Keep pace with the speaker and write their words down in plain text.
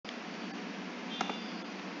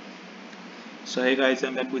So hey guys,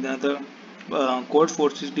 I'm back with another Code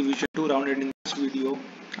Forces Division 2 round, and in this video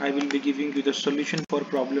I will be giving you the solution for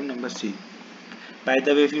problem number C. By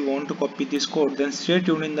the way, if you want to copy this code, then stay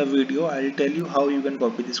tuned in the video. I'll tell you how you can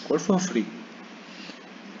copy this code for free.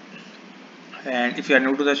 And if you are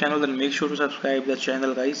new to the channel, then make sure to subscribe the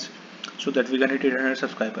channel guys, so that we can hit 800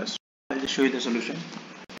 subscribers. I'll just show you the solution.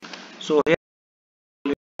 So here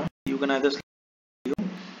you can either select video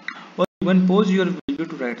or even pause your video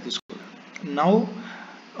to write this code. Now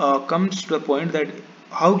comes to the point that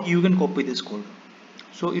how you can copy this code.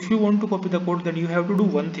 So if you want to copy the code, then you have to do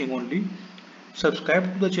one thing only: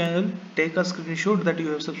 subscribe to the channel, take a screenshot that you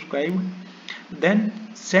have subscribed, then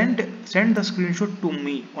send the screenshot to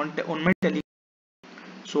me on my Telegram.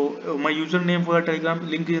 So my username for the Telegram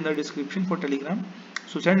link is in the description for Telegram.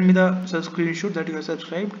 So send me the screenshot that you have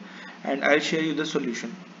subscribed, and I'll share you the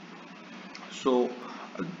solution. So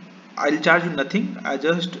I'll charge you nothing. I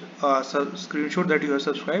just screenshot that you have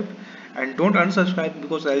subscribed, and don't unsubscribe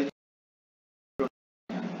because I'll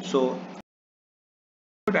so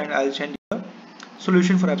and I'll send you the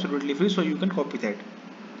solution for absolutely free, so you can copy that.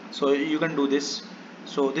 So you can do this.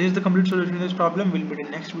 So this is the complete solution to this problem. We'll meet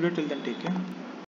in next video. Till then, take care.